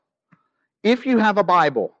If you have a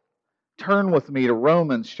Bible, turn with me to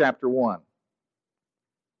Romans chapter 1.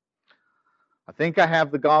 I think I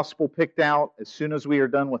have the gospel picked out as soon as we are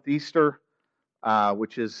done with Easter,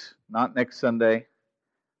 which is not next Sunday,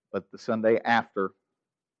 but the Sunday after.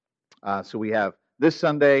 So we have this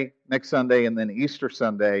Sunday, next Sunday, and then Easter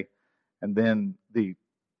Sunday. And then the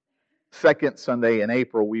second Sunday in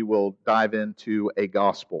April, we will dive into a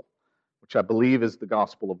gospel, which I believe is the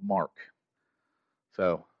Gospel of Mark.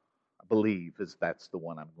 So I believe that's the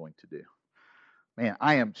one I'm going to do. Man,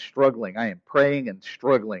 I am struggling. I am praying and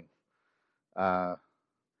struggling. And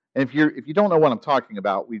if you don't know what I'm talking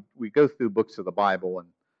about, we go through books of the Bible,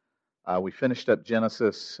 and we finished up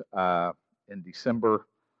Genesis in December,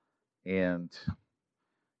 and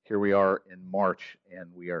here we are in March,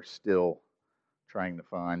 and we are still trying to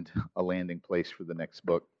find a landing place for the next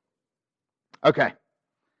book. Okay.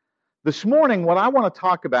 This morning, what I want to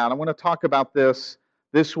talk about, I want to talk about this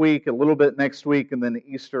week, a little bit next week, and then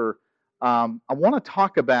Easter. I want to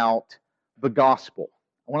talk about the gospel.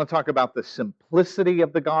 I want to talk about the simplicity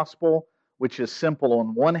of the gospel, which is simple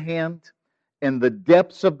on one hand, and the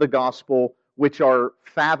depths of the gospel, which are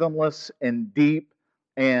fathomless and deep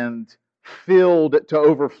and filled to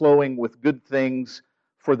overflowing with good things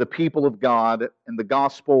for the people of God. And the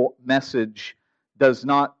gospel message does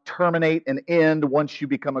not terminate and end once you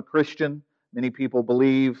become a Christian. Many people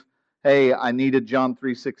believe, hey, I needed John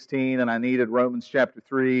 3:16 and I needed Romans chapter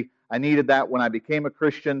 3. I needed that when I became a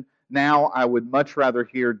Christian. Now I would much rather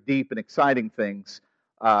hear deep and exciting things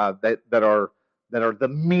that are the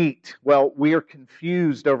meat. Well, we are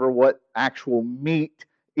confused over what actual meat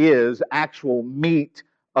is. Actual meat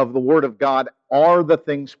of the Word of God are the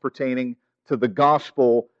things pertaining to the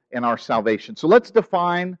gospel and our salvation. So let's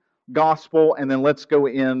define gospel, and then let's go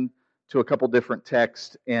in to a couple different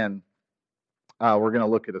texts, and we're going to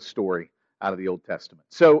look at a story out of the Old Testament.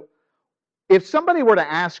 So if somebody were to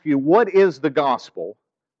ask you, what is the gospel,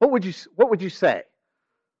 what would you say?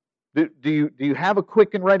 Do you have a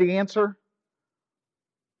quick and ready answer?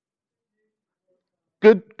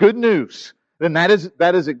 Good news. Then that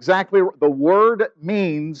is exactly, the word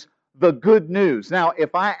means the good news. Now,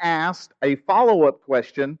 if I asked a follow-up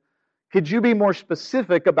question, could you be more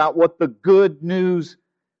specific about what the good news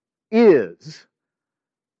is?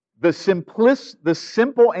 The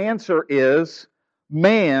simple answer is,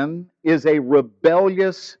 man is a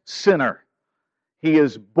rebellious sinner. He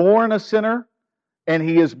is born a sinner, and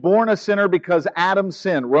he is born a sinner because Adam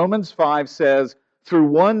sinned. Romans 5 says, through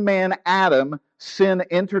one man, Adam, sin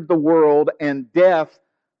entered the world, and death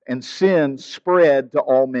and sin spread to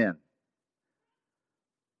all men.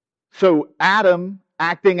 So Adam,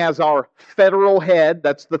 acting as our federal head,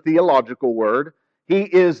 that's the theological word, he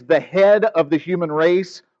is the head of the human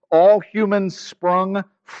race. All humans sprung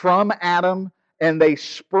from Adam, and they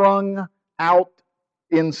sprung out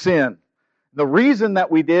in sin. The reason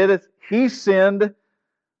that we did is he sinned.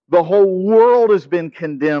 The whole world has been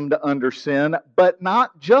condemned under sin, but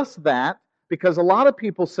not just that, because a lot of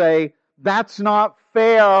people say, that's not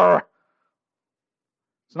fair.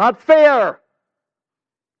 It's not fair.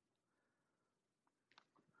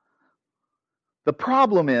 The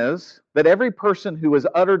problem is that every person who has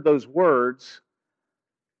uttered those words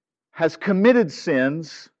has committed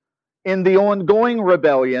sins in the ongoing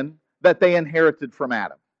rebellion that they inherited from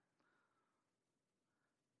Adam.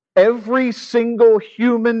 Every single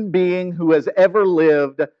human being who has ever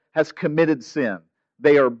lived has committed sin.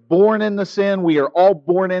 They are born into sin. We are all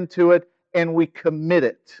born into it, and we commit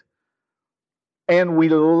it. And we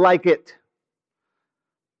like it.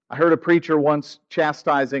 I heard a preacher once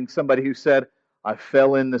chastising somebody who said, I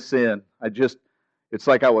fell into sin. It's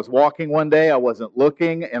like I was walking one day, I wasn't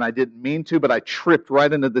looking, and I didn't mean to, but I tripped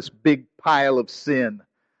right into this big pile of sin.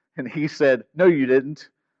 And he said, no, you didn't.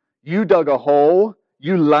 You dug a hole.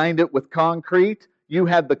 You lined it with concrete. You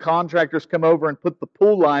had the contractors come over and put the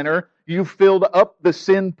pool liner. You filled up the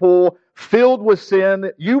sin pool, filled with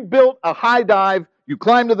sin. You built a high dive. You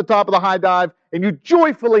climbed to the top of the high dive, and you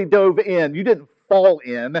joyfully dove in. You didn't fall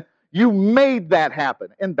in. You made that happen.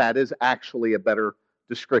 And that is actually a better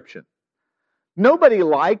description. Nobody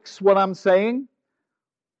likes what I'm saying,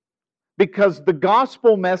 because the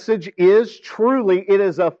gospel message is truly, it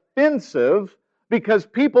is offensive, because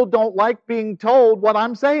people don't like being told what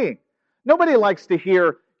I'm saying. Nobody likes to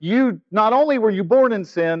hear, you, not only were you born in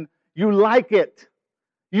sin, you like it.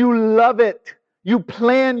 You love it. You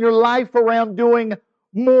plan your life around doing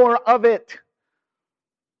more of it.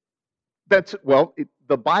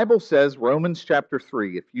 The Bible says, Romans chapter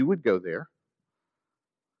 3, if you would go there.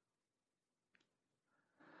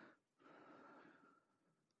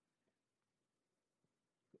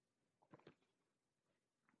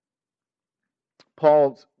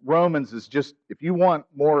 Paul's Romans is just, if you want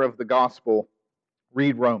more of the gospel,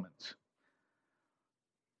 read Romans,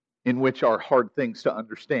 in which are hard things to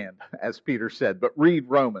understand, as Peter said. But read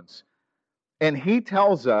Romans. And he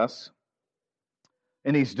tells us,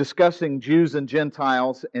 and he's discussing Jews and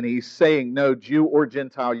Gentiles, and he's saying, no, Jew or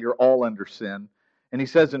Gentile, you're all under sin. And he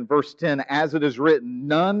says in verse 10, as it is written,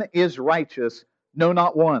 none is righteous, no,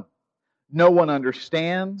 not one. No one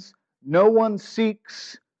understands, no one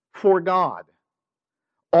seeks for God.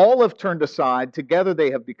 All have turned aside, together they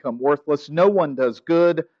have become worthless. No one does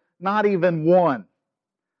good, not even one.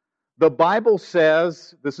 The Bible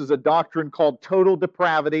says, this is a doctrine called total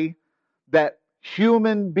depravity, that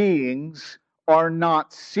human beings are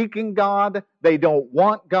not seeking God, they don't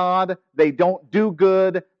want God, they don't do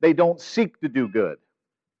good, they don't seek to do good.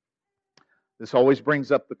 This always brings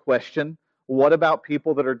up the question, what about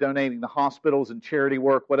people that are donating to hospitals and charity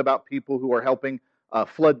work? What about people who are helping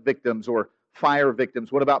flood victims or fire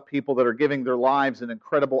victims? What about people that are giving their lives in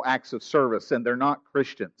incredible acts of service and they're not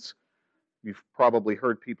Christians? You've probably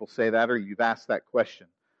heard people say that, or you've asked that question.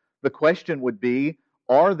 The question would be,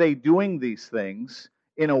 are they doing these things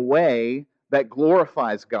in a way that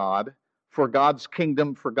glorifies God, for God's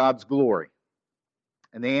kingdom, for God's glory?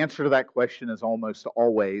 And the answer to that question is almost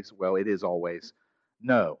always, well, it is always,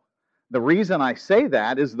 no. The reason I say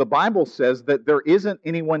that is the Bible says that there isn't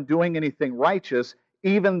anyone doing anything righteous,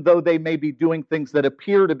 even though they may be doing things that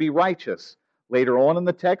appear to be righteous. Later on in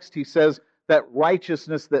the text, he says that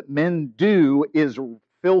righteousness that men do is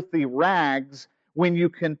filthy rags when you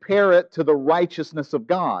compare it to the righteousness of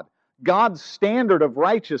God. God's standard of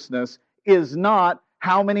righteousness is not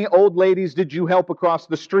how many old ladies did you help across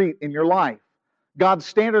the street in your life. God's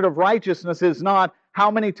standard of righteousness is not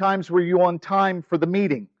how many times were you on time for the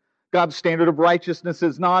meeting. God's standard of righteousness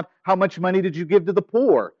is not how much money did you give to the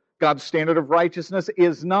poor. God's standard of righteousness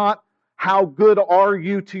is not how good are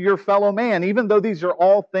you to your fellow man, even though these are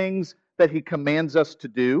all things that He commands us to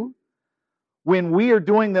do. When we are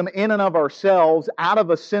doing them in and of ourselves, out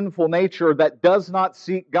of a sinful nature that does not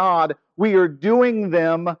seek God, we are doing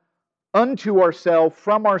them unto ourselves,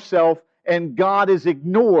 from ourselves, and God is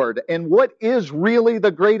ignored. And what is really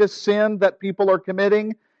the greatest sin that people are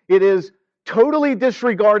committing? It is totally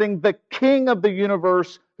disregarding the King of the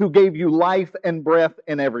universe who gave you life and breath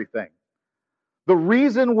and everything. The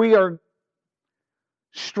reason we are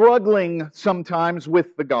struggling sometimes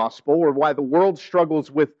with the gospel, or why the world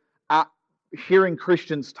struggles with hearing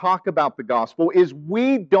Christians talk about the gospel, is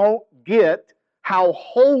we don't get how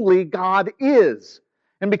holy God is.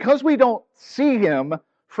 And because we don't see Him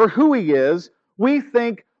for who He is, we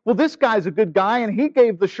think, well, this guy's a good guy and he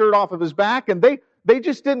gave the shirt off of his back and they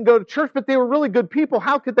just didn't go to church, but they were really good people.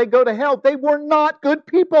 How could they go to hell? They were not good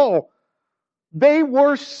people. They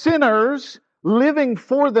were sinners living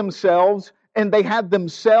for themselves, and they had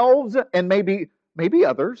themselves and maybe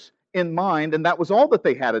others in mind, and that was all that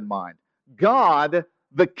they had in mind. God,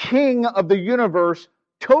 the King of the universe,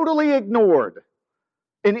 totally ignored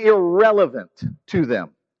and irrelevant to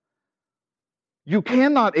them. You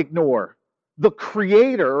cannot ignore the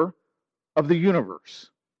Creator of the universe.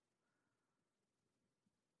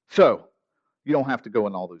 So, you don't have to go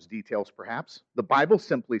in all those details, perhaps. The Bible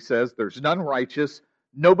simply says there's none righteous,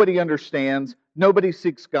 nobody understands, nobody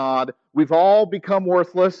seeks God, we've all become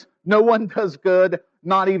worthless, no one does good,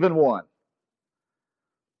 not even one.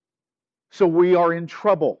 So we are in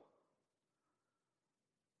trouble.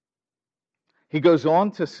 He goes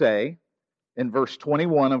on to say in verse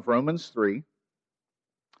 21 of Romans 3,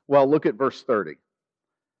 well, look at verse 30.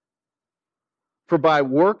 For by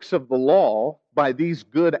works of the law, by these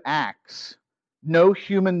good acts, no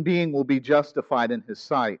human being will be justified in his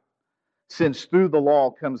sight, since through the law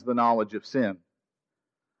comes the knowledge of sin.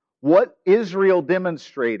 What Israel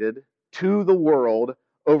demonstrated to the world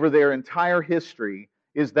over their entire history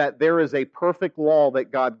is that there is a perfect law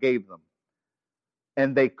that God gave them,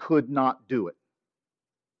 and they could not do it.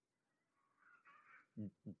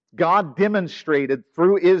 God demonstrated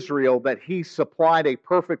through Israel that He supplied a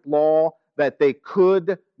perfect law that they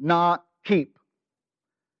could not keep.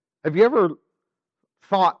 Have you ever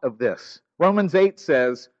thought of this? Romans 8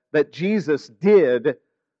 says that Jesus did,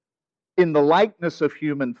 in the likeness of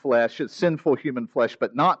human flesh, sinful human flesh,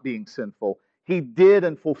 but not being sinful, He did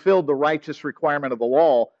and fulfilled the righteous requirement of the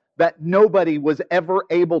law that nobody was ever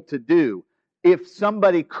able to do. If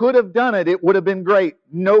somebody could have done it, it would have been great.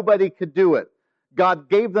 Nobody could do it. God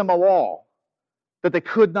gave them a law that they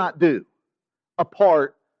could not do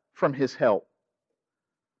apart from His help.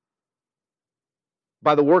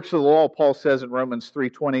 By the works of the law, Paul says in Romans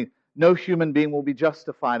 3:20, no human being will be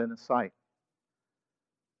justified in His sight,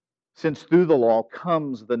 since through the law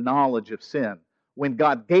comes the knowledge of sin. when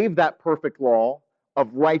God gave that perfect law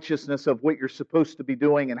of righteousness, of what you're supposed to be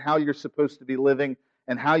doing and how you're supposed to be living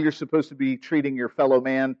and how you're supposed to be treating your fellow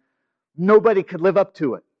man, nobody could live up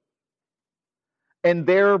to it. And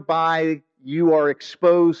thereby, you are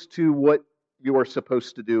exposed to what you are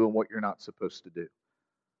supposed to do and what you're not supposed to do.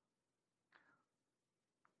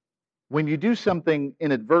 When you do something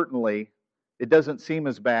inadvertently, it doesn't seem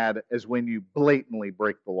as bad as when you blatantly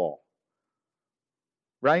break the law.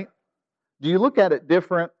 Right? Do you look at it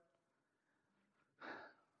different?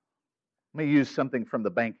 Let me use something from the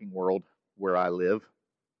banking world where I live.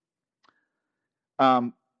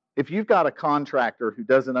 If you've got a contractor who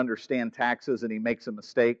doesn't understand taxes and he makes a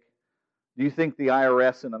mistake, do you think the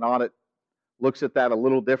IRS in an audit looks at that a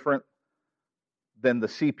little different than the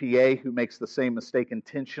CPA who makes the same mistake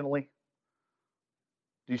intentionally?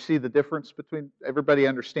 Do you see the difference between? Everybody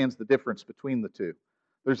understands the difference between the two.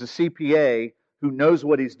 There's a CPA who knows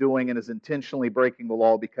what he's doing and is intentionally breaking the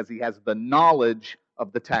law because he has the knowledge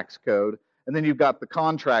of the tax code. And then you've got the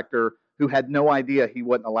contractor who had no idea he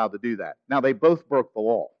wasn't allowed to do that. Now, they both broke the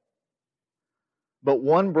law. But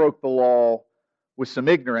one broke the law with some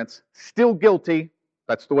ignorance, still guilty.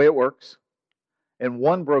 That's the way it works. And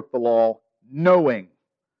one broke the law knowing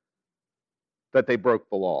that they broke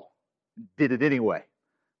the law. Did it anyway.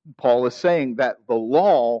 Paul is saying that the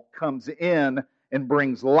law comes in and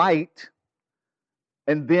brings light,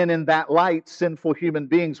 and then in that light, sinful human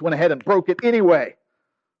beings went ahead and broke it anyway.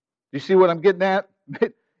 You see what I'm getting at?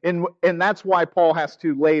 And that's why Paul has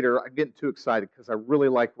to later, I'm getting too excited because I really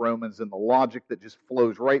like Romans and the logic that just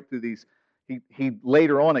flows right through these. He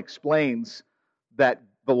later on explains that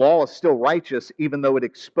the law is still righteous even though it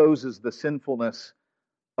exposes the sinfulness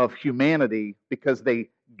of humanity because they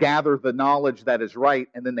gather the knowledge that is right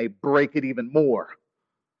and then they break it even more.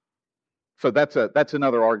 So that's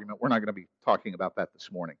another argument. We're not going to be talking about that this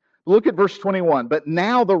morning. Look at verse 21. But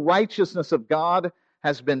now the righteousness of God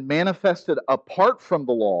has been manifested apart from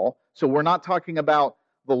the law. So we're not talking about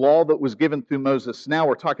the law that was given through Moses. Now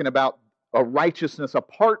we're talking about a righteousness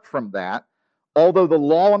apart from that, although the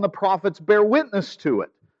law and the prophets bear witness to it.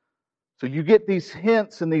 So you get these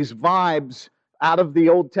hints and these vibes out of the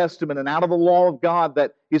Old Testament and out of the law of God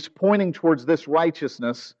that is pointing towards this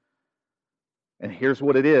righteousness. And here's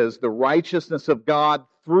what it is: the righteousness of God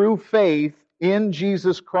through faith in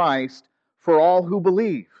Jesus Christ for all who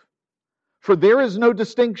believe. For there is no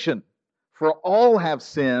distinction, for all have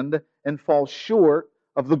sinned and fall short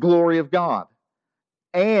of the glory of God,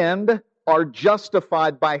 and are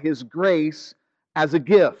justified by His grace as a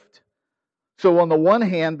gift. So on the one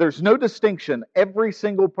hand, there's no distinction. Every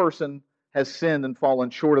single person has sinned and fallen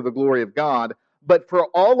short of the glory of God. But for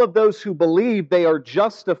all of those who believe, they are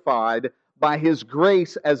justified by His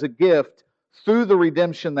grace as a gift through the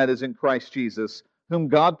redemption that is in Christ Jesus, whom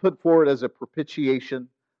God put forward as a propitiation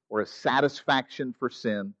or a satisfaction for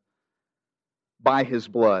sin by His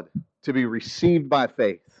blood, to be received by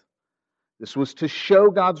faith. This was to show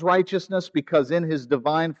God's righteousness because in His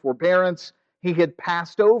divine forbearance, He had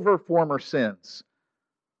passed over former sins.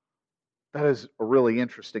 That is a really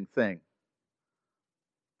interesting thing.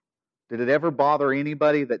 Did it ever bother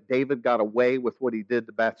anybody that David got away with what he did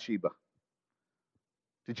to Bathsheba?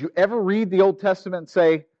 Did you ever read the Old Testament and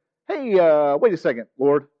say, hey, wait a second,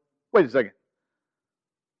 Lord, wait a second.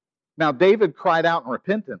 Now, David cried out in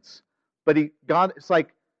repentance, but it's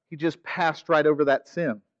like he just passed right over that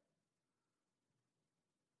sin.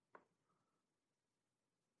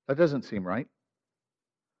 That doesn't seem right.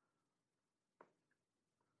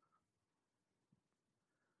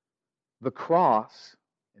 The cross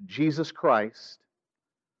and Jesus Christ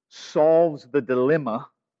solves the dilemma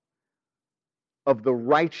of the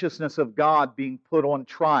righteousness of God being put on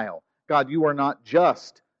trial. God, you are not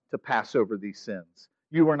just to pass over these sins.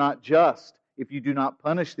 You are not just if you do not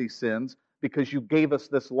punish these sins, because you gave us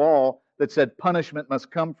this law that said punishment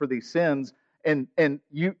must come for these sins. And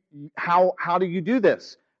you, how do you do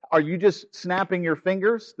this? Are you just snapping your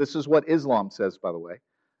fingers? This is what Islam says, by the way.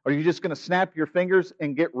 Are you just going to snap your fingers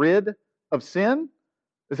and get rid of sin?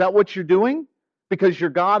 Is that what you're doing? Because you're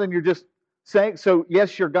God and you're just saying, so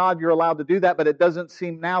yes, you're God, you're allowed to do that, but it doesn't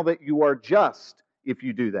seem now that you are just if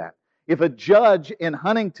you do that. If a judge in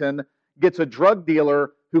Huntington gets a drug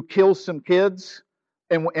dealer who kills some kids,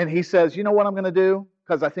 and he says, you know what I'm going to do?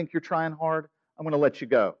 Because I think you're trying hard, I'm going to let you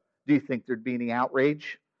go. Do you think there'd be any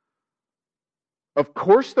outrage? Of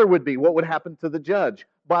course there would be. What would happen to the judge?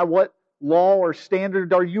 By what law or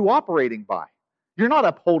standard are you operating by? You're not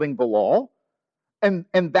upholding the law. And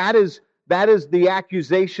that is the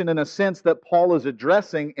accusation, in a sense, that Paul is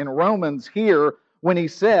addressing in Romans here when he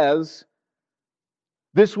says,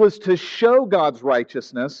 this was to show God's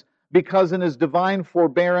righteousness because in his divine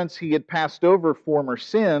forbearance he had passed over former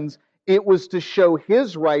sins. It was to show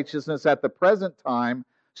his righteousness at the present time,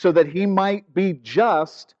 so that he might be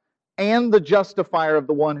just and the justifier of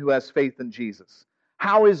the one who has faith in Jesus.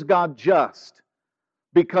 How is God just?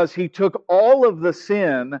 Because he took all of the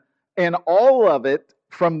sin and all of it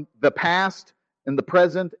from the past and the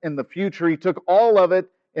present and the future. He took all of it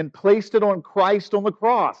and placed it on Christ on the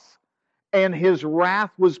cross. And his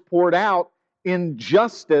wrath was poured out in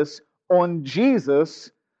justice on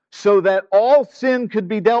Jesus so that all sin could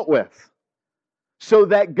be dealt with. So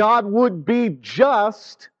that God would be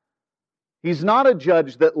just. He's not a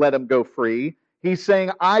judge that let him go free. He's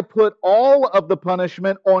saying, I put all of the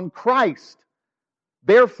punishment on Christ.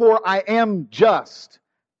 Therefore, I am just.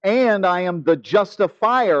 And I am the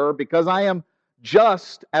justifier because I am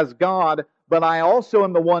just as God, but I also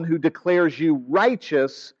am the one who declares you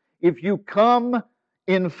righteous if you come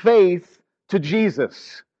in faith to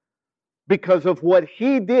Jesus. Because of what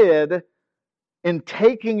he did in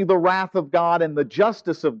taking the wrath of God and the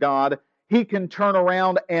justice of God, he can turn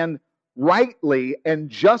around and rightly and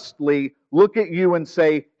justly look at you and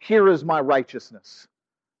say, here is my righteousness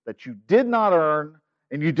that you did not earn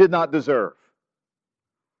and you did not deserve.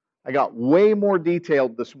 I got way more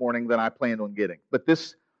detailed this morning than I planned on getting. But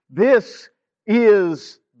this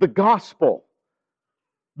is the gospel.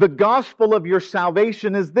 The gospel of your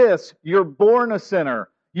salvation is this. You're born a sinner.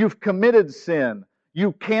 You've committed sin.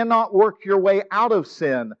 You cannot work your way out of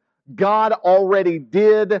sin. God already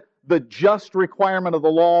did the just requirement of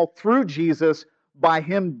the law through Jesus by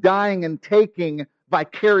him dying and taking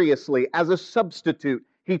vicariously as a substitute.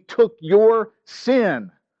 He took your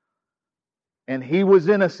sin and he was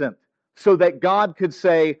innocent so that God could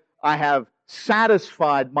say, I have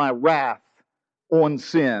satisfied my wrath on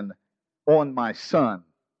sin, on my Son.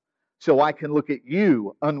 So I can look at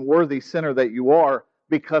you, unworthy sinner that you are,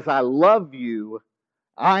 because I love you.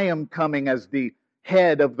 I am coming as the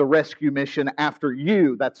head of the rescue mission after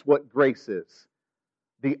you. That's what grace is.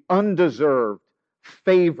 The undeserved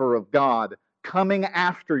favor of God coming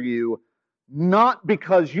after you, not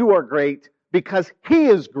because you are great, because he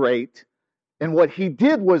is great, and what he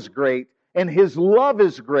did was great, and his love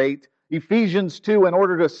is great. Ephesians 2, in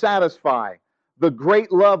order to satisfy the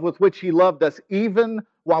great love with which he loved us, even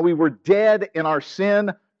while we were dead in our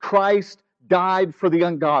sin, Christ died for the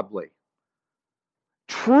ungodly.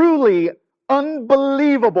 Truly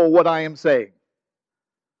unbelievable what I am saying.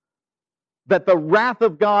 That the wrath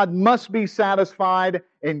of God must be satisfied,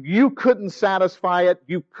 and you couldn't satisfy it,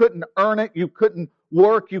 you couldn't earn it, you couldn't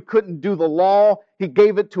work, you couldn't do the law. He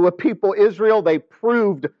gave it to a people, Israel. They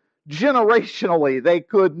proved generationally they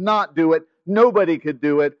could not do it. Nobody could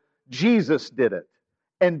do it. Jesus did it.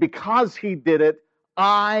 And because he did it,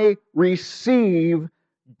 I receive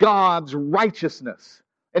God's righteousness.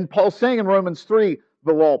 And Paul's saying in Romans 3,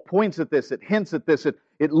 the law points at this, it hints at this,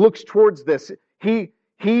 it looks towards this.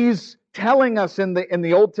 He's telling us in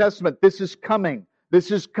the Old Testament, this is coming.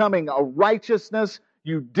 This is coming, a righteousness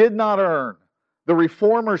you did not earn. The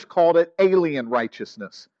Reformers called it alien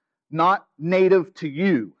righteousness, not native to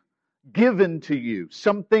you, given to you,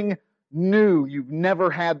 something new you've never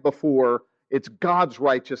had before. It's God's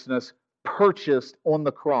righteousness purchased on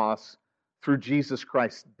the cross through Jesus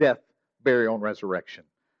Christ's death, burial, and resurrection.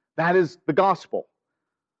 That is the gospel.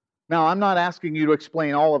 Now, I'm not asking you to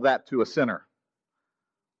explain all of that to a sinner.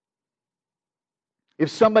 If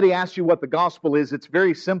somebody asks you what the gospel is, it's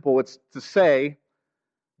very simple. It's to say,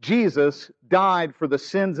 Jesus died for the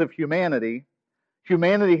sins of humanity.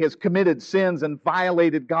 Humanity has committed sins and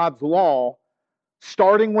violated God's law,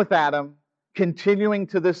 starting with Adam, continuing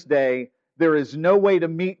to this day. There is no way to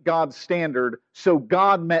meet God's standard, so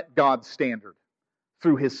God met God's standard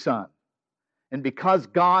through his Son. And because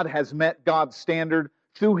God has met God's standard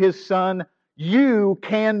through his Son, you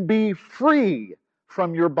can be free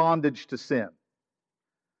from your bondage to sin.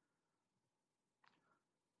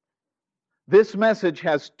 This message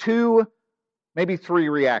has two, maybe three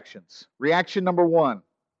reactions. Reaction number one,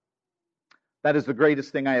 that is the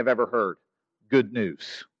greatest thing I have ever heard. Good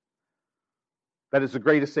news. That is the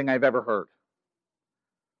greatest thing I've ever heard.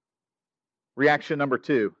 Reaction number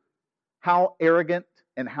two, how arrogant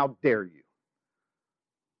and how dare you?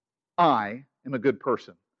 I am a good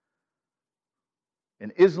person.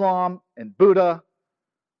 And Islam and Buddha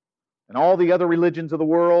and all the other religions of the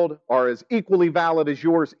world are as equally valid as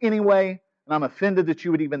yours anyway, and I'm offended that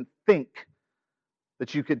you would even think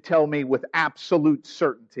that you could tell me with absolute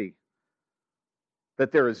certainty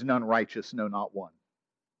that there is none righteous, no, not one.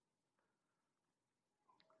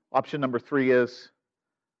 Option number three is,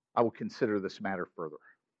 I will consider this matter further.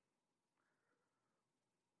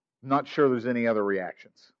 I'm not sure there's any other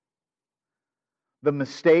reactions. The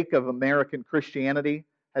mistake of American Christianity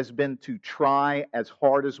has been to try as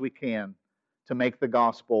hard as we can to make the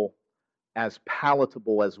gospel as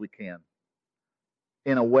palatable as we can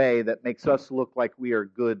in a way that makes us look like we are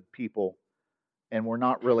good people and we're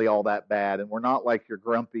not really all that bad, and we're not like your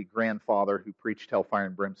grumpy grandfather who preached hellfire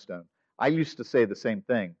and brimstone. I used to say the same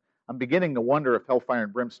thing. I'm beginning to wonder if hellfire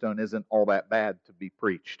and brimstone isn't all that bad to be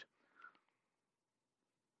preached,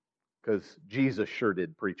 because Jesus sure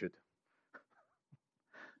did preach it.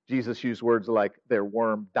 Jesus used words like, their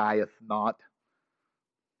worm dieth not.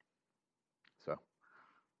 So,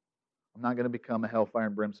 I'm not going to become a hellfire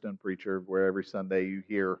and brimstone preacher where every Sunday you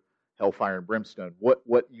hear hellfire and brimstone.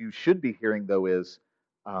 What you should be hearing, though, is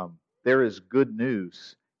there is good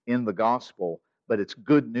news in the gospel, but it's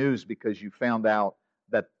good news because you found out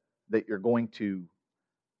that you're going to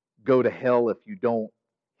go to hell if you don't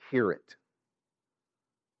hear it.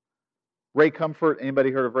 Ray Comfort, anybody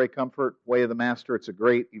heard of Ray Comfort? Way of the Master. It's a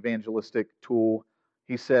great evangelistic tool.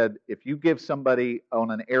 He said, if you give somebody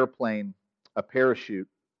on an airplane a parachute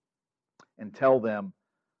and tell them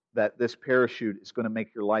that this parachute is going to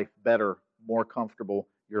make your life better, more comfortable,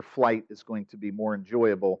 your flight is going to be more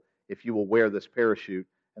enjoyable if you will wear this parachute,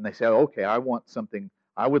 and they say, oh, okay, I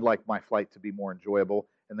would like my flight to be more enjoyable,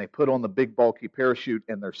 and they put on the big bulky parachute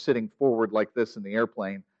and they're sitting forward like this in the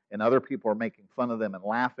airplane, and other people are making fun of them and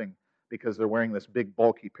laughing because they're wearing this big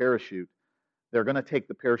bulky parachute, they're going to take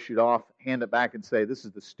the parachute off, hand it back, and say, this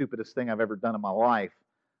is the stupidest thing I've ever done in my life.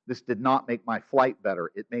 This did not make my flight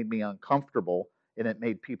better. It made me uncomfortable, and it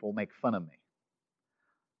made people make fun of me.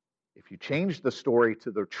 If you change the story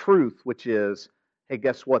to the truth, which is, hey,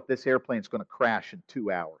 guess what? This airplane's going to crash in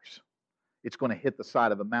 2 hours. It's going to hit the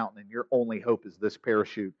side of a mountain, and your only hope is this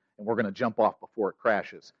parachute, and we're going to jump off before it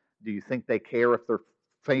crashes. Do you think they care if they're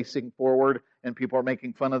facing forward and people are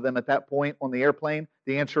making fun of them at that point on the airplane?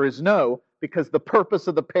 The answer is no, because the purpose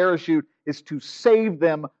of the parachute is to save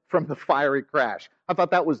them from the fiery crash. I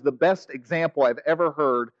thought that was the best example I've ever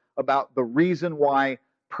heard about the reason why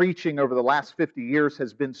preaching over the last 50 years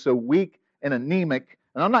has been so weak and anemic.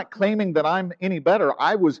 And I'm not claiming that I'm any better.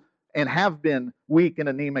 I was and have been weak and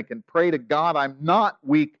anemic, and pray to God I'm not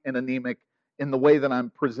weak and anemic in the way that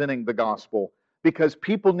I'm presenting the gospel, because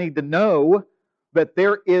people need to know that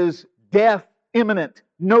there is death imminent.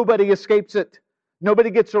 Nobody escapes it. Nobody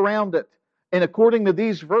gets around it. And according to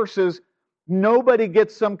these verses, nobody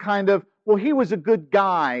gets some kind of, well, he was a good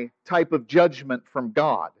guy type of judgment from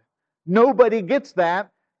God. Nobody gets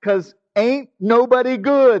that, because ain't nobody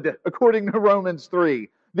good, according to Romans 3.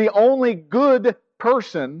 The only good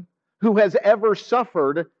person who has ever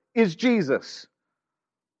suffered is Jesus.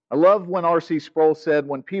 I love when R.C. Sproul said,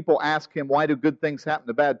 when people ask him, why do good things happen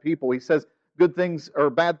to bad people? He says, good things or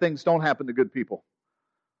bad things don't happen to good people.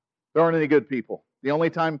 There aren't any good people. The only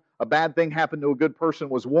time a bad thing happened to a good person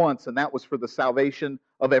was once, and that was for the salvation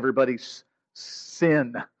of everybody's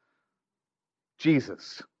sin.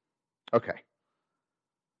 Jesus. Okay.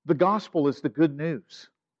 The gospel is the good news.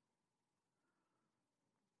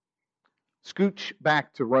 Scooch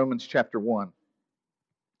back to Romans chapter 1,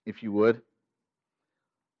 if you would.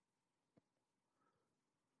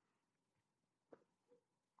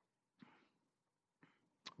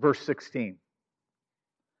 Verse 16.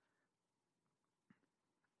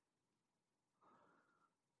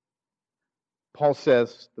 Paul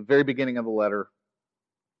says, the very beginning of the letter,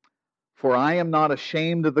 for I am not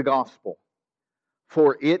ashamed of the gospel,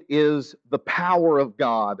 for it is the power of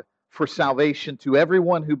God for salvation to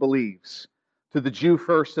everyone who believes, to the Jew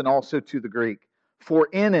first and also to the Greek. For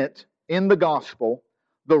in it, in the gospel,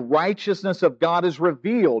 the righteousness of God is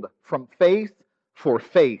revealed from faith for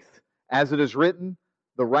faith. As it is written,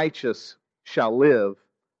 the righteous shall live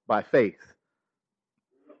by faith.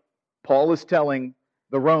 Paul is telling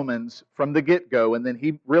the Romans from the get-go, and then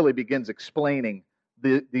he really begins explaining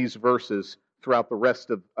these verses throughout the rest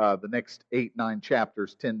of the next 8, 9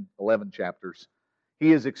 chapters, 10, 11 chapters.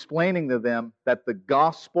 He is explaining to them that the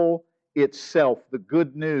gospel itself, the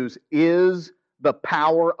good news, is the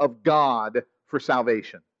power of God for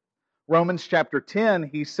salvation. Romans chapter 10,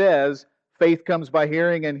 he says, faith comes by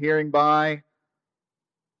hearing, and hearing by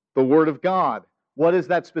the Word of God. What is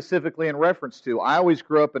that specifically in reference to? I always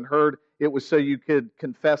grew up and heard it was so you could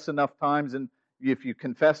confess enough times, and if you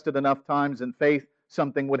confessed it enough times in faith,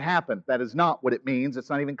 something would happen. That is not what it means. It's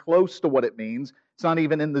not even close to what it means. It's not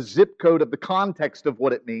even in the zip code of the context of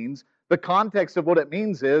what it means. The context of what it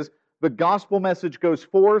means is the gospel message goes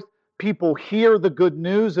forth, people hear the good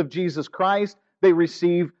news of Jesus Christ, they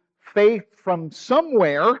receive faith from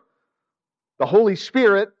somewhere, the Holy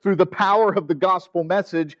Spirit, through the power of the gospel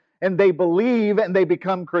message, and they believe and they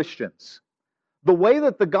become Christians. The way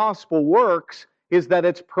that the gospel works is that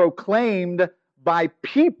it's proclaimed by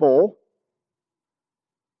people,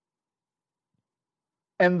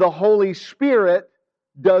 and the Holy Spirit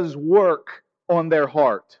does work on their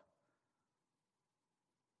heart.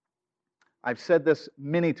 I've said this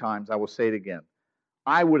many times. I will say it again.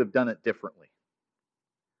 I would have done it differently.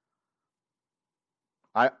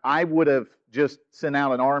 I would have just sent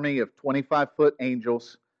out an army of 25-foot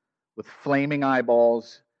angels with flaming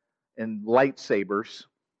eyeballs and lightsabers,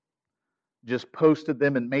 just posted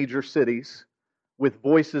them in major cities with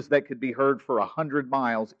voices that could be heard for 100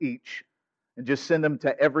 miles each, and just send them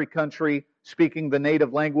to every country speaking the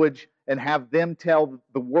native language and have them tell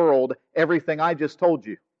the world everything I just told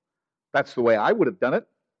you. That's the way I would have done it.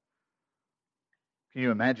 Can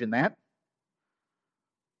you imagine that?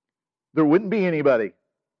 There wouldn't be anybody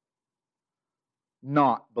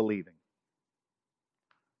not believing.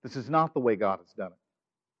 This is not the way God has done it.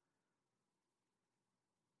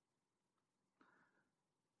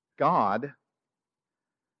 God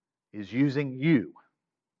is using you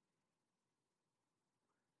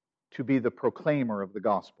to be the proclaimer of the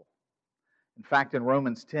gospel. In fact, in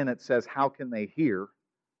Romans 10 it says, how can they hear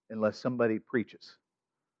unless somebody preaches?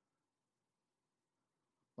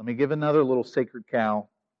 Let me give another little sacred cow.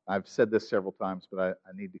 I've said this several times, but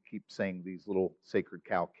I need to keep saying these little sacred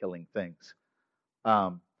cow killing things.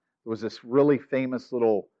 There was this really famous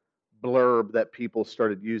little blurb that people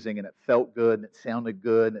started using, and it felt good, and it sounded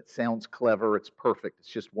good, and it sounds clever. It's perfect. It's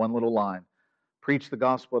just one little line. Preach the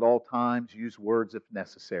gospel at all times. Use words if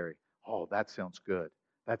necessary. Oh, that sounds good.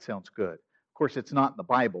 That sounds good. Of course, it's not in the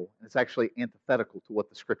Bible, and it's actually antithetical to what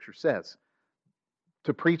the Scripture says.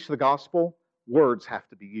 To preach the gospel, words have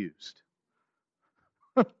to be used.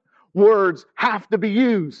 Words have to be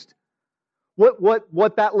used.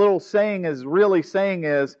 What that little saying is really saying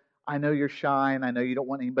is, I know you're shy, and I know you don't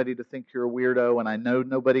want anybody to think you're a weirdo, and I know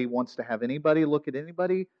nobody wants to have anybody look at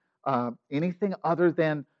anybody, anything other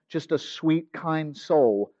than just a sweet, kind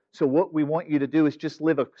soul. So what we want you to do is just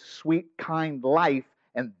live a sweet, kind life,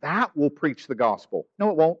 and that will preach the gospel.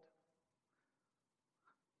 No, it won't.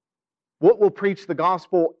 What will preach the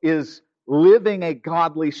gospel is living a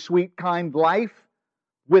godly, sweet, kind life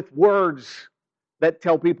with words that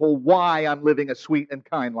tell people why I'm living a sweet and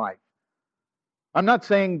kind life. I'm not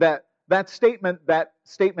saying that statement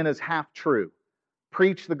is half true.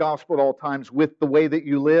 Preach the gospel at all times with the way that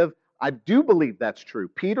you live. I do believe that's true.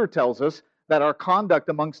 Peter tells us that our conduct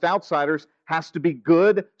amongst outsiders has to be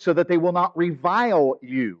good so that they will not revile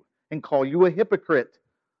you and call you a hypocrite.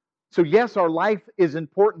 So yes, our life is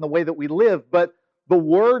important, the way that we live, but the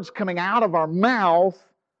words coming out of our mouth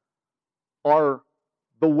are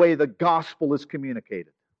the way the gospel is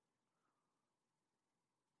communicated.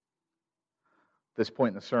 At this point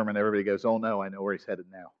in the sermon, everybody goes, oh no, I know where he's headed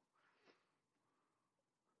now.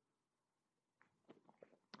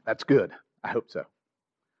 That's good. I hope so.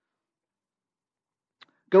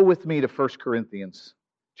 Go with me to 1 Corinthians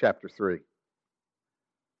chapter 3.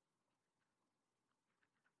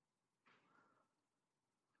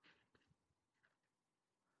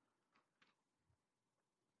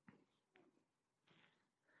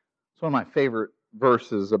 It's one of my favorite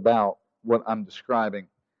verses about what I'm describing.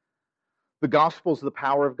 The gospel is the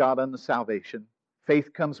power of God unto salvation.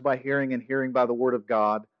 Faith comes by hearing, and hearing by the word of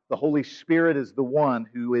God. The Holy Spirit is the one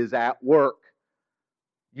who is at work.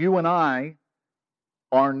 You and I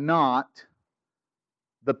are not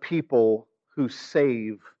the people who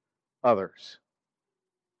save others.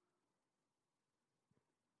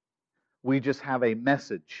 We just have a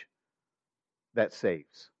message that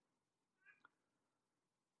saves.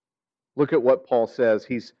 Look at what Paul says.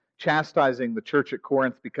 He's chastising the church at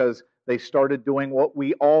Corinth because they started doing what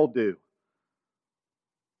we all do.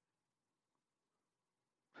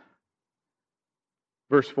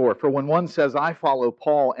 Verse 4, for when one says, I follow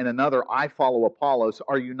Paul, and another, I follow Apollos,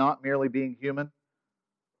 are you not merely being human?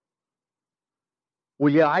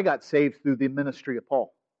 Well, yeah, I got saved through the ministry of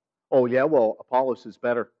Paul. Oh, yeah, well, Apollos is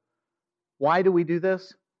better. Why do we do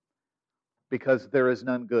this? Because there is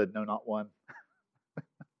none good, no, not one.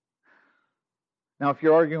 Now, if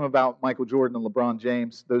you're arguing about Michael Jordan and LeBron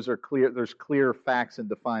James, those are clear. There's clear facts and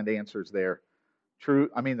defined answers there. True,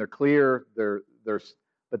 I mean, they're clear.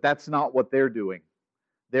 But that's not what they're doing.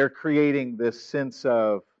 They're creating this sense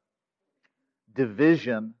of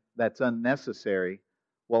division that's unnecessary.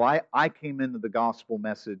 Well, I came into the gospel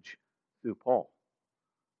message through Paul.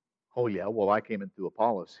 Oh yeah, well, I came in through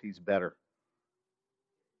Apollos. He's better.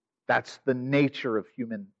 That's the nature of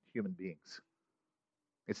human beings.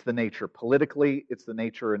 It's the nature politically. It's the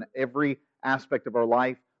nature in every aspect of our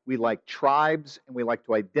life. We like tribes, and we like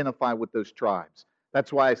to identify with those tribes.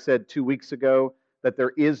 That's why I said 2 weeks ago that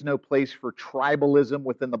there is no place for tribalism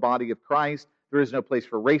within the body of Christ. There is no place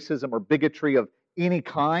for racism or bigotry of any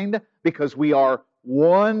kind, because we are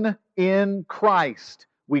one in Christ.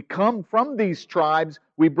 We come from these tribes.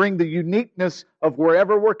 We bring the uniqueness of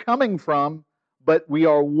wherever we're coming from, but we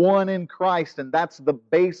are one in Christ, and that's the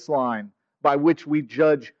baseline by which we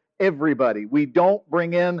judge everybody. We don't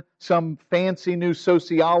bring in some fancy new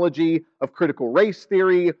sociology of critical race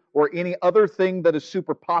theory or any other thing that is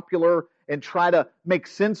super popular and try to make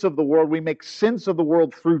sense of the world. We make sense of the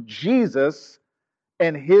world through Jesus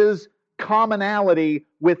and His commonality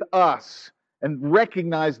with us, and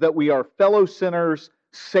recognize that we are fellow sinners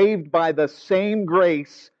saved by the same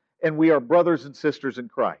grace, and we are brothers and sisters in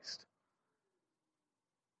Christ.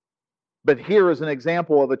 But here is an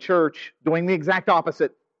example of a church doing the exact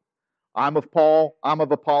opposite. I'm of Paul, I'm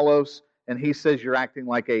of Apollos, and he says you're acting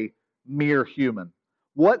like a mere human.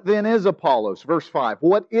 What then is Apollos? Verse 5.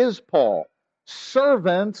 What is Paul?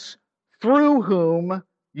 Servants through whom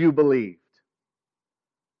you believed,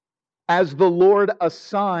 as the Lord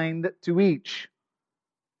assigned to each.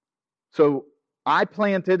 So I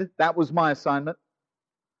planted, that was my assignment.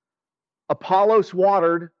 Apollos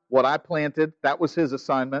watered what I planted, that was his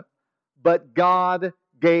assignment. But God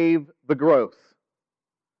gave the growth.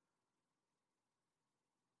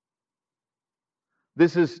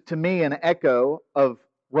 This is, to me, an echo of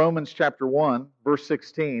Romans chapter 1, verse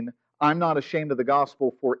 16. I'm not ashamed of the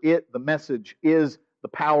gospel, for it, the message, is the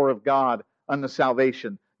power of God unto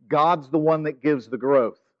salvation. God's the one that gives the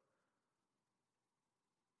growth.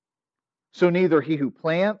 So neither he who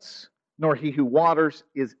plants nor he who waters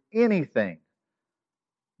is anything,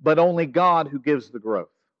 but only God who gives the growth.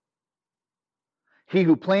 He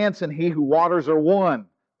who plants and he who waters are one.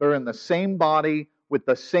 They're in the same body with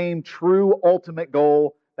the same true ultimate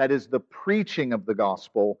goal, that is the preaching of the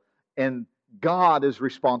gospel, and God is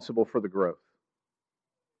responsible for the growth.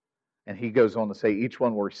 And he goes on to say, each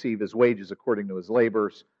one will receive his wages according to his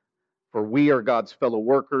labors. For we are God's fellow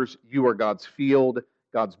workers. You are God's field,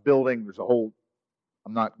 God's building. There's a whole,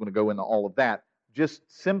 I'm not going to go into all of that. Just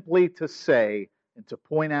simply to say and to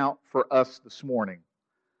point out for us this morning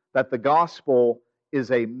that the gospel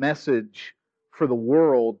is a message for the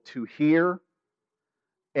world to hear,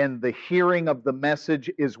 and the hearing of the message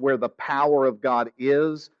is where the power of God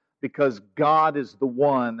is, because God is the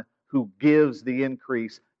one who gives the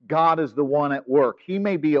increase. God is the one at work. He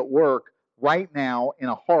may be at work right now in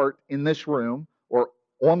a heart in this room or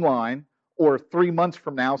online, or 3 months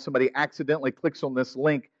from now somebody accidentally clicks on this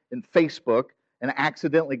link in Facebook and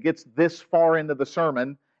accidentally gets this far into the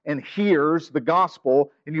sermon and hears the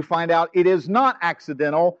gospel, and you find out it is not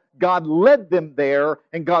accidental. God led them there,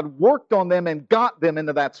 and God worked on them and got them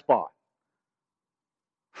into that spot.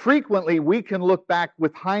 Frequently, we can look back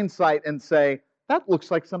with hindsight and say, that looks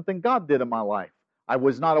like something God did in my life. I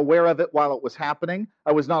was not aware of it while it was happening.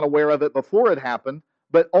 I was not aware of it before it happened.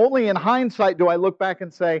 But only in hindsight do I look back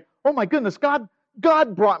and say, oh my goodness, God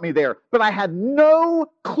brought me there. But I had no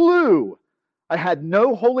clue. I had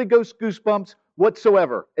no Holy Ghost goosebumps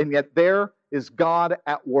whatsoever. And yet there is God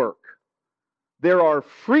at work. There are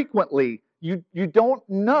frequently, you don't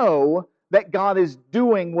know that God is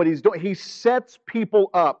doing what He's doing. He sets people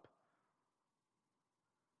up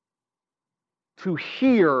to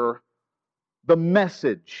hear the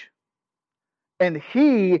message. And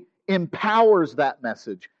He empowers that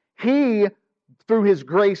message. He, through His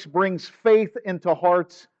grace, brings faith into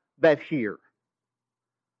hearts that hear.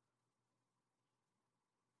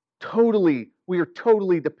 We are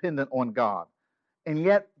totally dependent on God. And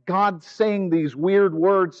yet, God's saying these weird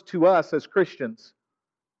words to us as Christians.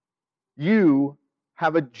 You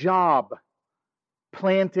have a job,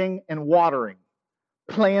 planting and watering.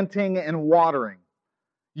 Planting and watering.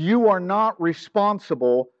 You are not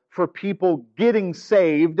responsible for people getting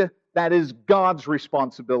saved. That is God's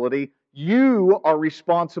responsibility. You are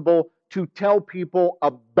responsible to tell people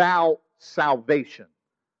about salvation.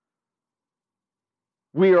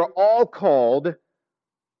 We are all called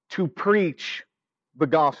to preach the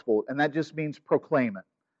gospel, and that just means proclaim it.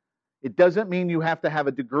 It doesn't mean you have to have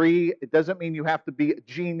a degree. It doesn't mean you have to be a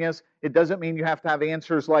genius. It doesn't mean you have to have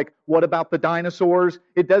answers like, what about the dinosaurs?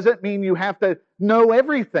 It doesn't mean you have to know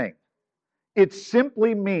everything. It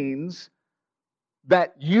simply means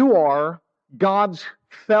that you are God's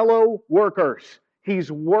fellow workers.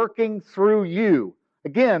 He's working through you.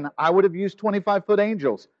 Again, I would have used 25-foot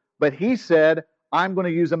angels, but He said, I'm going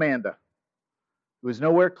to use Amanda, who is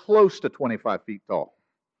nowhere close to 25 feet tall.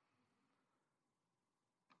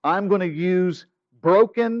 I'm going to use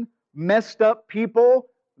broken, messed up people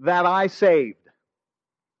that I saved.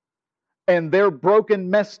 And their broken,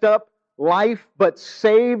 messed up life, but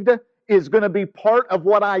saved is going to be part of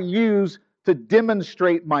what I use to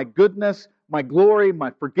demonstrate my goodness, my glory,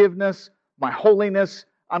 my forgiveness, my holiness.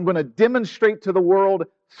 I'm going to demonstrate to the world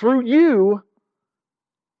through you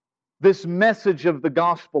this message of the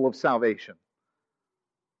gospel of salvation.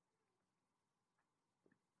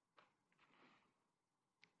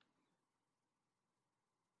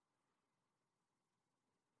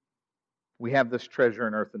 We have this treasure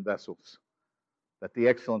in earthen vessels, that the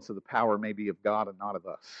excellence of the power may be of God and not of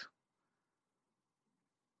us.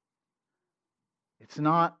 It's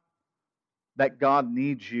not that God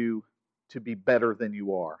needs you to be better than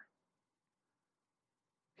you are.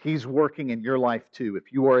 He's working in your life too.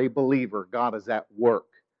 If you are a believer, God is at work.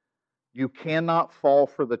 You cannot fall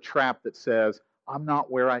for the trap that says, I'm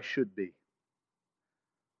not where I should be.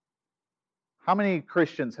 How many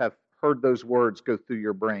Christians have heard those words go through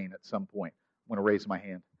your brain at some point? I'm going to raise my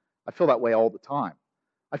hand. I feel that way all the time.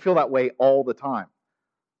 I feel that way all the time.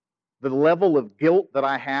 The level of guilt that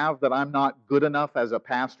I have that I'm not good enough as a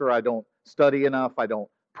pastor, I don't study enough, I don't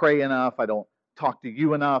pray enough, I don't talk to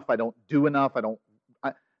you enough, I don't do enough,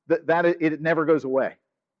 it never goes away,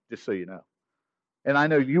 just so you know. And I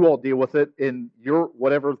know you all deal with it in your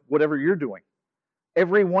whatever you're doing.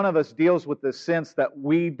 Every one of us deals with this sense that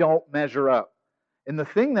we don't measure up. And the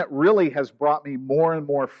thing that really has brought me more and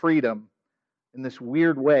more freedom in this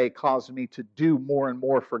weird way, caused me to do more and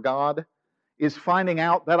more for God, is finding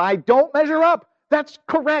out that I don't measure up. That's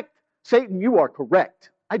correct. Satan, you are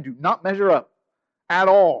correct. I do not measure up at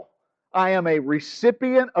all. I am a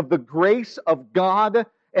recipient of the grace of God,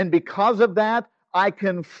 and because of that, I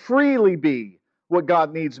can freely be what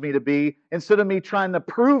God needs me to be, instead of me trying to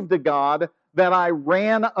prove to God that I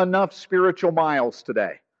ran enough spiritual miles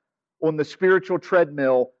today on the spiritual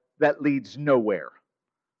treadmill that leads nowhere.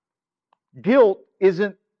 Guilt is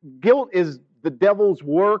the devil's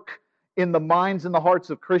work in the minds and the hearts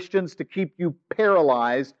of Christians to keep you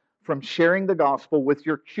paralyzed from sharing the gospel with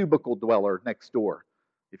your cubicle dweller next door,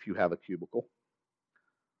 if you have a cubicle,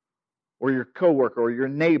 or your coworker or your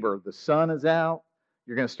neighbor. The sun is out.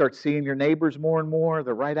 You're going to start seeing your neighbors more and more.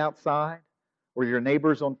 They're right outside. Or your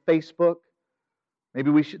neighbors on Facebook.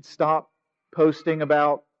 Maybe we should stop posting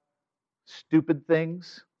about stupid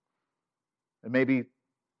things and maybe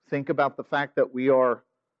think about the fact that we are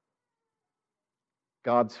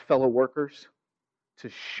God's fellow workers to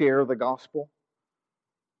share the gospel.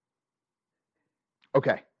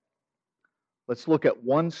 Okay, let's look at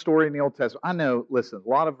one story in the Old Testament. I know, listen, a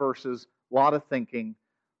lot of verses, a lot of thinking.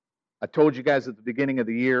 I told you guys at the beginning of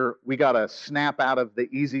the year, we got to snap out of the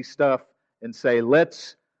easy stuff and say,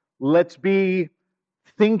 let's be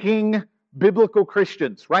thinking biblical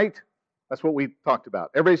Christians, right? That's what we talked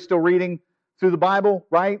about. Everybody's still reading through the Bible,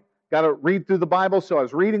 right? Got to read through the Bible. So I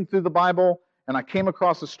was reading through the Bible, and I came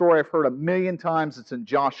across a story I've heard 1,000,000 times. It's in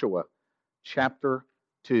Joshua chapter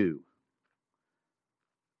 2.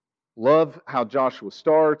 Love how Joshua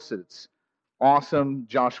starts. It's awesome.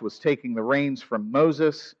 Joshua's taking the reins from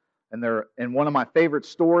Moses. And one of my favorite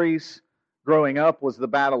stories growing up was the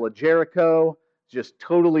Battle of Jericho. Just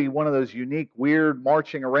totally one of those unique, weird,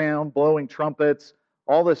 marching around, blowing trumpets,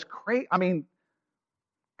 all this crazy. I mean,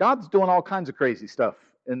 God's doing all kinds of crazy stuff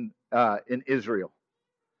in Israel,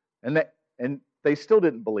 and they still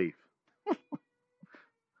didn't believe.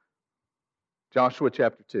 Joshua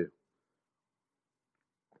chapter 2.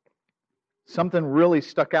 Something really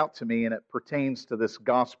stuck out to me, and it pertains to this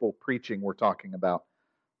gospel preaching we're talking about.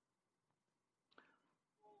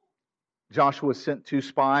 Joshua sent 2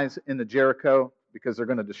 spies into Jericho because they're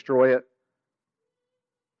going to destroy it.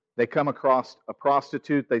 They come across a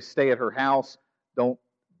prostitute. They stay at her house. You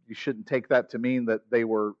shouldn't take that to mean that they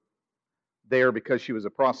were there because she was a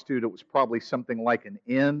prostitute. It was probably something like an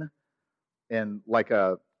inn and like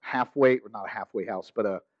a halfway, or not a halfway house,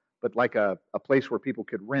 but like a place where people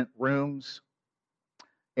could rent rooms.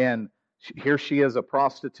 And here she is, a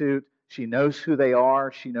prostitute. She knows who they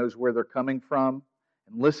are. She knows where they're coming from.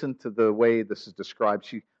 And listen to the way this is described.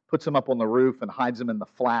 She puts them up on the roof and hides them in the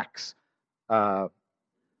flax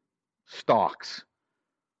stalks.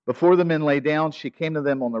 Before the men lay down, she came to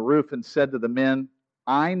them on the roof and said to the men,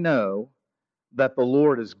 I know that the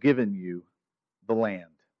Lord has given you the land.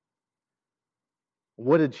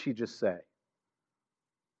 What did she just say?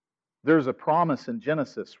 There's a promise in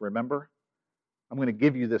Genesis, remember? I'm going to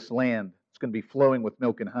give you this land. It's going to be flowing with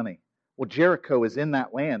milk and honey. Well, Jericho is in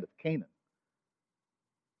that land of Canaan.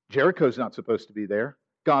 Jericho's not supposed to be there.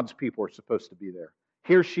 God's people are supposed to be there.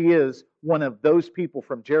 Here she is, one of those people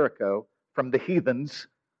from Jericho, from the heathens,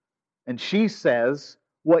 and she says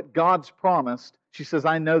what God's promised. She says,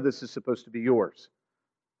 I know this is supposed to be yours.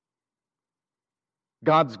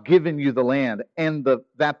 God's given you the land, and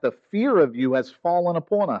that the fear of you has fallen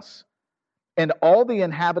upon us. And all the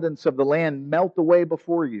inhabitants of the land melt away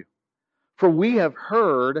before you. For we have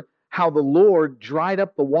heard how the Lord dried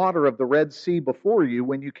up the water of the Red Sea before you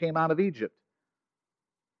when you came out of Egypt.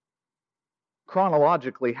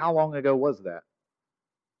 Chronologically, how long ago was that?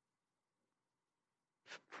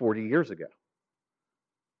 40 years ago.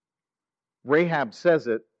 Rahab says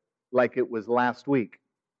it like it was last week.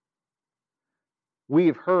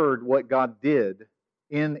 We've heard what God did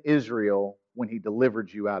in Israel when He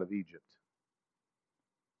delivered you out of Egypt.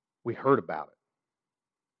 We heard about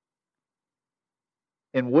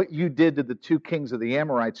it. And what you did to the two kings of the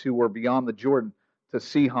Amorites who were beyond the Jordan, to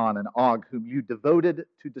Sihon and Og, whom you devoted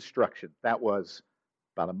to destruction. That was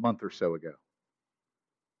about a month or so ago.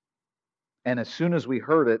 And as soon as we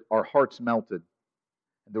heard it, our hearts melted.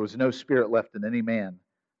 And there was no spirit left in any man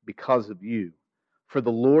because of you. For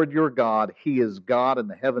the Lord your God, He is God in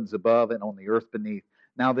the heavens above and on the earth beneath.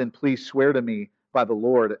 Now then, please swear to me by the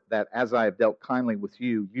Lord that as I have dealt kindly with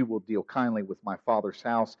you, you will deal kindly with my father's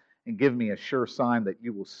house, and give me a sure sign that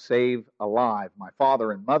you will save alive my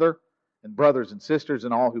father and mother and brothers and sisters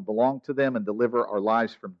and all who belong to them, and deliver our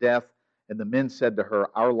lives from death. And the men said to her,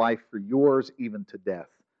 our life for yours, even to death.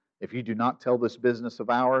 If you do not tell this business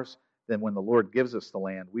of ours, then when the Lord gives us the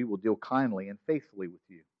land, we will deal kindly and faithfully with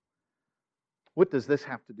you. What does this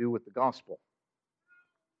have to do with the gospel?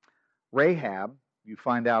 Rahab, you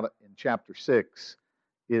find out in chapter 6,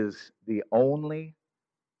 is the only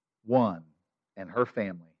one and her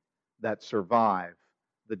family that survive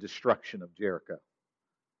the destruction of Jericho.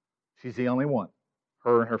 She's the only one,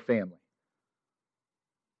 her and her family.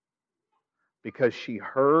 Because she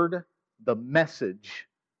heard the message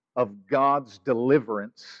of God's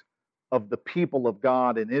deliverance of the people of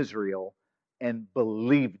God in Israel and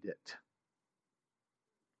believed it.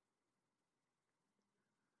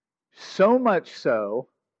 So much so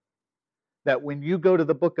that when you go to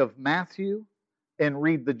the book of Matthew and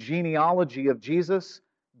read the genealogy of Jesus,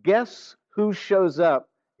 guess who shows up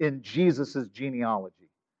in Jesus' genealogy?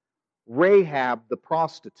 Rahab the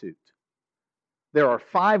prostitute. There are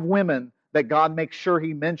 5 women that God makes sure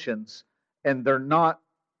He mentions, and they're not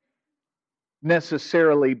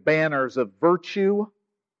necessarily banners of virtue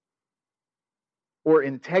or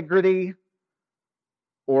integrity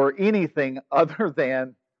or anything other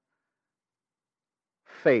than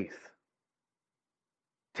faith.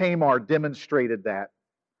 Tamar demonstrated that.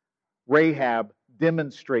 Rahab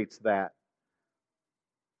demonstrates that.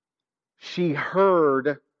 She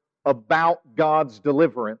heard about God's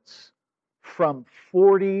deliverance from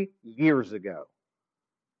 40 years ago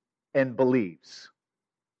and believes.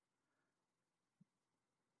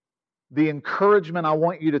 The encouragement I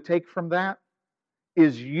want you to take from that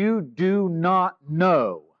is you do not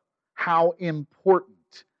know how important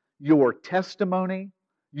your testimony,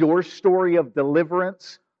 your story of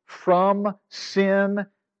deliverance from sin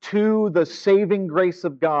to the saving grace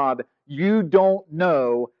of God, you don't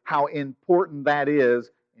know how important that is,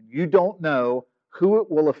 and you don't know who it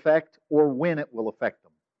will affect or when it will affect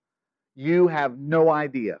them. You have no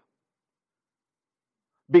idea.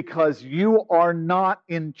 Because you are not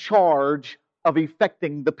in charge of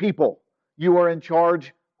affecting the people. You are in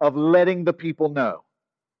charge of letting the people know.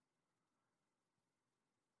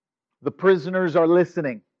 The prisoners are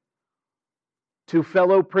listening to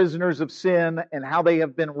fellow prisoners of sin and how they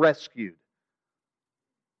have been rescued.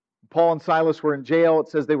 Paul and Silas were in jail. It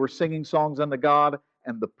says they were singing songs unto God,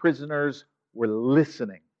 and the prisoners were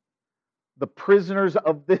listening. The prisoners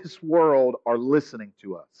of this world are listening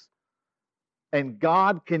to us. And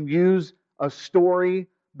God can use a story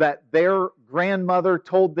that their grandmother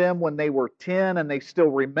told them when they were 10 and they still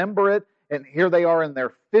remember it. And here they are in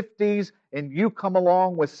their 50s, and you come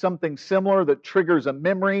along with something similar that triggers a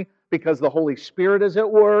memory because the Holy Spirit is at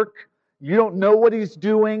work. You don't know what He's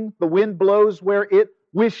doing. The wind blows where it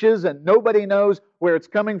wishes, and nobody knows where it's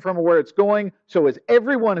coming from or where it's going. So is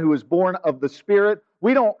everyone who is born of the Spirit.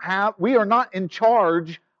 We are not in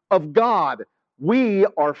charge of God. We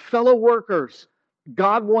are fellow workers.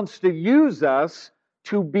 God wants to use us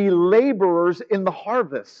to be laborers in the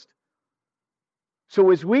harvest. So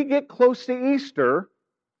as we get close to Easter,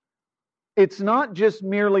 it's not just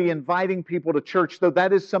merely inviting people to church, though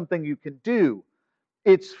that is something you can do.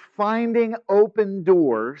 It's finding open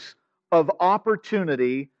doors of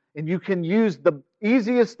opportunity, and you can use the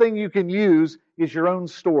easiest thing you can use is your own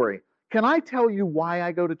story. Can I tell you why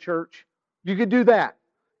I go to church? You could do that.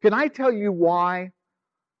 Can I tell you why?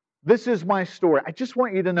 This is my story. I just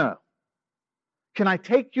want you to know. Can I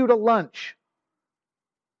take you to lunch?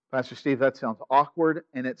 Pastor Steve, that sounds awkward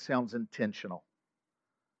and it sounds intentional.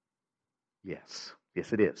 Yes.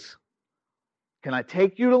 Yes, it is. Can I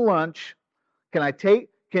take you to lunch? Can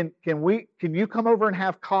you come over and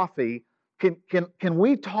have coffee? Can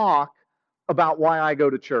we talk about why I go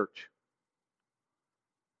to church?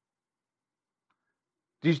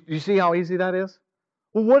 Do you see how easy that is?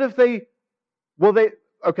 Well, what if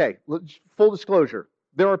okay, full disclosure,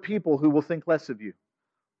 there are people who will think less of you.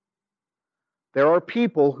 There are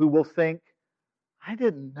people who will think, I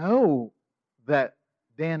didn't know that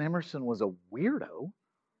Dan Emerson was a weirdo.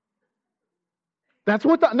 That's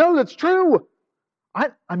no, that's true.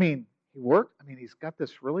 I mean, he's got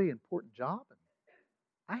this really important job.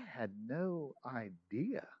 And I had no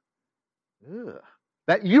idea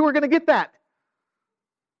that you were going to get that.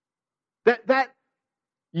 That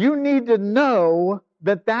you need to know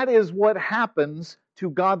that is what happens to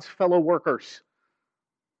God's fellow workers.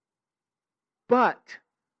 But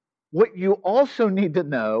what you also need to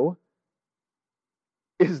know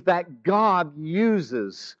is that God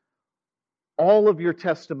uses all of your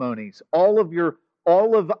testimonies, all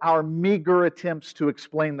of our meager attempts to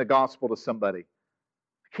explain the gospel to somebody.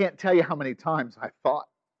 I can't tell you how many times I thought,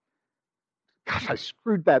 gosh, I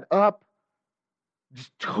screwed that up.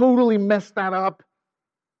 Just totally messed that up.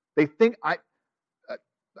 They think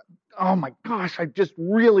oh my gosh, I just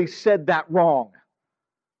really said that wrong.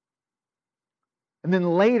 And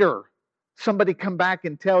then later, somebody come back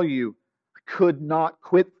and tell you, I could not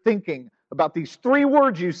quit thinking about these 3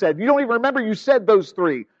 words you said. You don't even remember you said those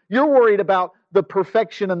 3. You're worried about the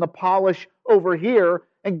perfection and the polish over here,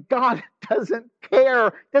 and God doesn't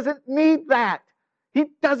care, doesn't need that. He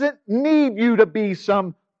doesn't need you to be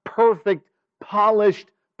some perfect, polished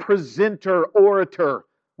presenter, orator,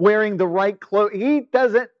 wearing the right clothes. He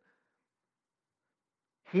doesn't.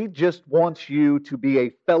 He just wants you to be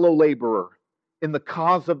a fellow laborer in the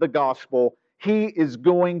cause of the gospel. He is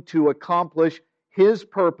going to accomplish His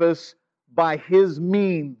purpose by His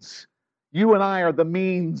means. You and I are the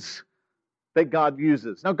means that God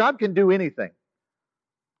uses. Now, God can do anything.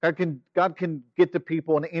 God can get to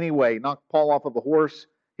people in any way, knock Paul off of a horse.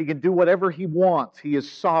 He can do whatever He wants. He is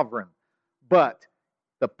sovereign. But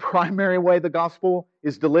the primary way the gospel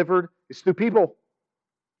is delivered is through people.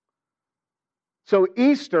 So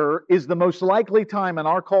Easter is the most likely time in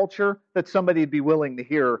our culture that somebody would be willing to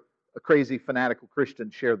hear a crazy fanatical Christian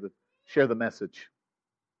share the message.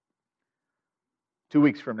 2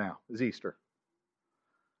 weeks from now is Easter.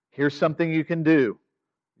 Here's something you can do.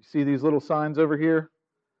 You see these little signs over here?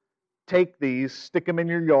 Take these, stick them in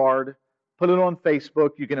your yard, put it on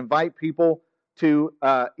Facebook. You can invite people to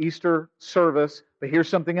Easter service. But here's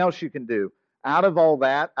something else you can do. Out of all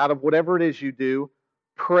that, out of whatever it is you do,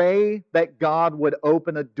 pray that God would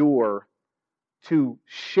open a door to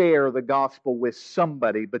share the gospel with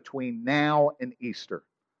somebody between now and Easter.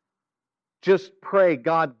 Just pray,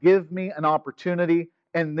 God, give me an opportunity,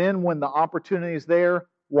 and then when the opportunity is there,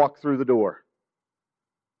 walk through the door.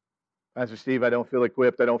 Pastor Steve, I don't feel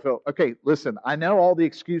equipped. Okay, listen, I know all the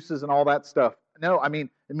excuses and all that stuff. No, I mean,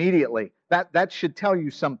 immediately. That should tell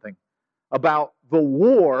you something about the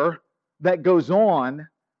war that goes on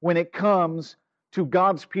when it comes to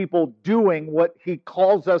God's people doing what He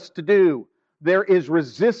calls us to do. There is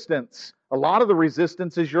resistance. A lot of the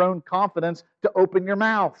resistance is your own confidence to open your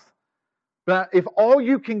mouth. But if all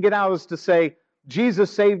you can get out is to say,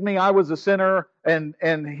 Jesus saved me, I was a sinner, and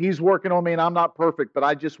He's working on me, and I'm not perfect, but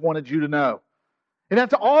I just wanted you to know. And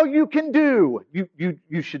that's all you can do.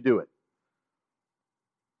 You should do it.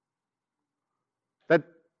 That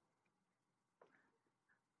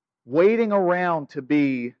waiting around to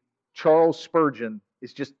be Charles Spurgeon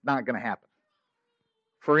is just not going to happen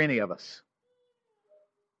for any of us.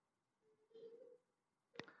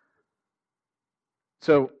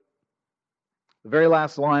 So, the very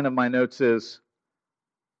last line of my notes is,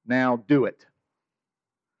 now do it.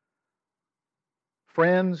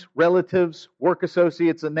 Friends, relatives, work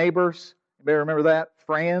associates, and neighbors. Anybody remember that?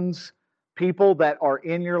 Friends, people that are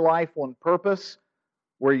in your life on purpose,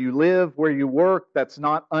 where you live, where you work, that's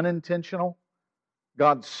not unintentional.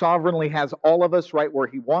 God sovereignly has all of us right where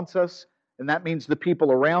He wants us, and that means the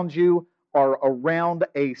people around you are around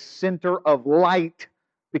a center of light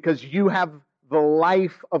because you have the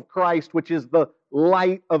life of Christ, which is the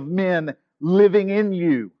light of men living in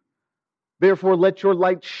you. Therefore, let your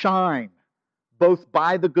light shine, both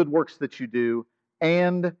by the good works that you do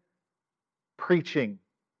and preaching.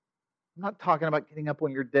 I'm not talking about getting up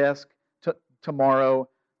on your desk tomorrow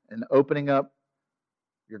and opening up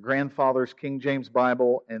your grandfather's King James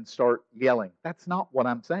Bible and start yelling. That's not what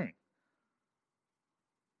I'm saying.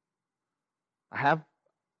 I have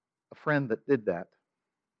a friend that did that.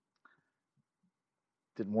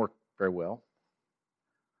 Didn't work very well.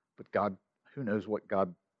 But God Who knows what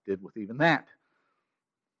God did with even that?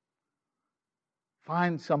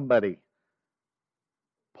 Find somebody.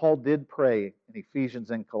 Paul did pray in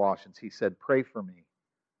Ephesians and Colossians. He said, pray for me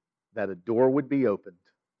that a door would be opened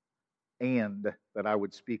and that I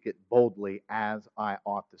would speak it boldly as I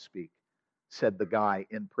ought to speak, said the guy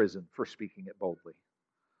in prison for speaking it boldly.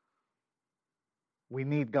 We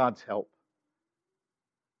need God's help.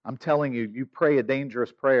 I'm telling you, you pray a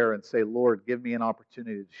dangerous prayer and say, Lord, give me an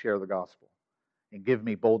opportunity to share the gospel and give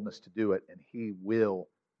me boldness to do it, and He will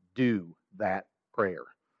do that prayer.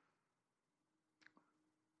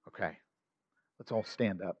 Okay, let's all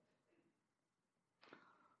stand up.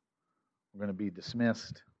 We're going to be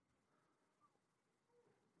dismissed.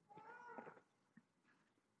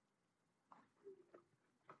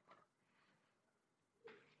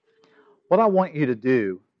 What I want you to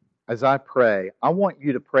do as I pray, I want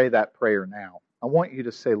you to pray that prayer now. I want you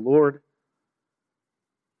to say, Lord,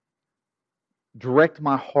 direct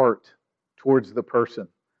my heart towards the person.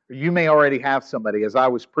 You may already have somebody. As I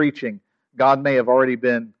was preaching, God may have already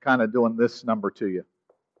been kind of doing this number to you.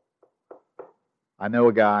 I know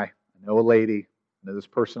a guy, I know a lady, I know this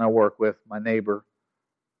person I work with, my neighbor.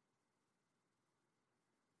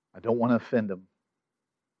 I don't want to offend them.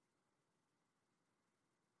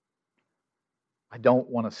 I don't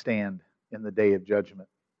want to stand in the day of judgment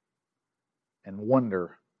and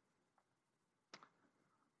wonder,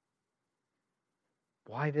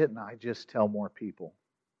 why didn't I just tell more people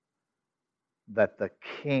that the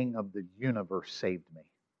King of the universe saved me?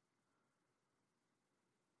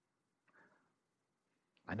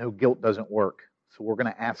 I know guilt doesn't work, so we're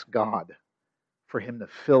going to ask God for Him to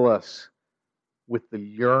fill us with the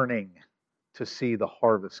yearning to see the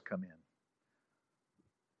harvest come in.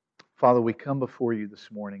 Father, we come before you this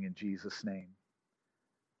morning in Jesus' name.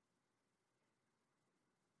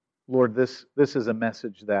 Lord, this is a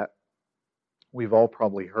message that we've all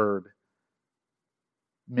probably heard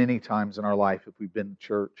many times in our life if we've been in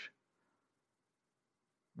church.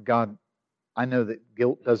 God, I know that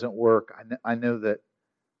guilt doesn't work. I know that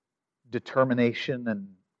determination and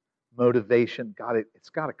motivation, God, it's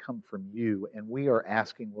got to come from you. And we are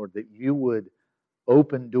asking, Lord, that you would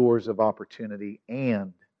open doors of opportunity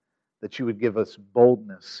and that you would give us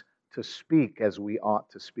boldness to speak as we ought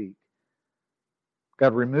to speak.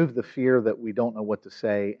 God, remove the fear that we don't know what to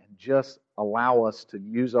say and just allow us to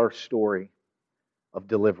use our story of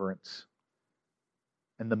deliverance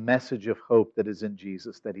and the message of hope that is in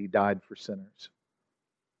Jesus, that He died for sinners.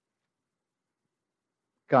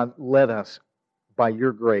 God, let us, by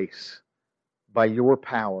your grace, by your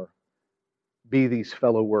power, be these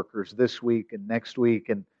fellow workers this week and next week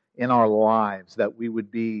and in our lives, that we would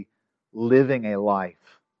be living a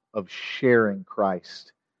life of sharing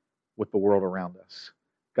Christ with the world around us.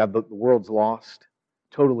 God, the world's lost,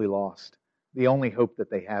 totally lost. The only hope that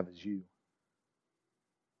they have is you.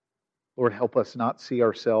 Lord, help us not see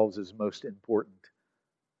ourselves as most important,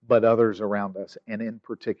 but others around us, and in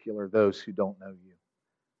particular, those who don't know you.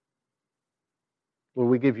 Lord,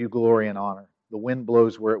 we give you glory and honor. The wind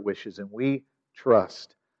blows where it wishes, and we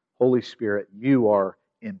trust, Holy Spirit, you are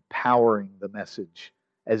empowering the message,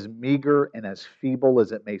 as meager and as feeble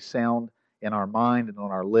as it may sound in our mind and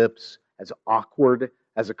on our lips, as awkward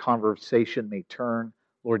as a conversation may turn.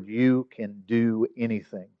 Lord, you can do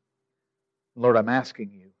anything. Lord, I'm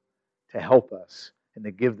asking you to help us and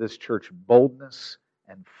to give this church boldness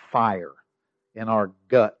and fire in our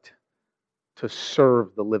gut to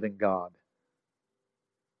serve the living God.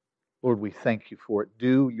 Lord, we thank you for it.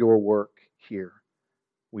 Do your work here.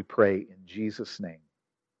 We pray in Jesus' name.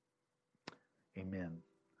 Amen.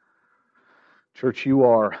 Church, you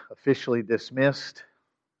are officially dismissed.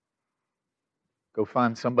 Go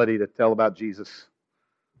find somebody to tell about Jesus.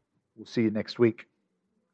 We'll see you next week.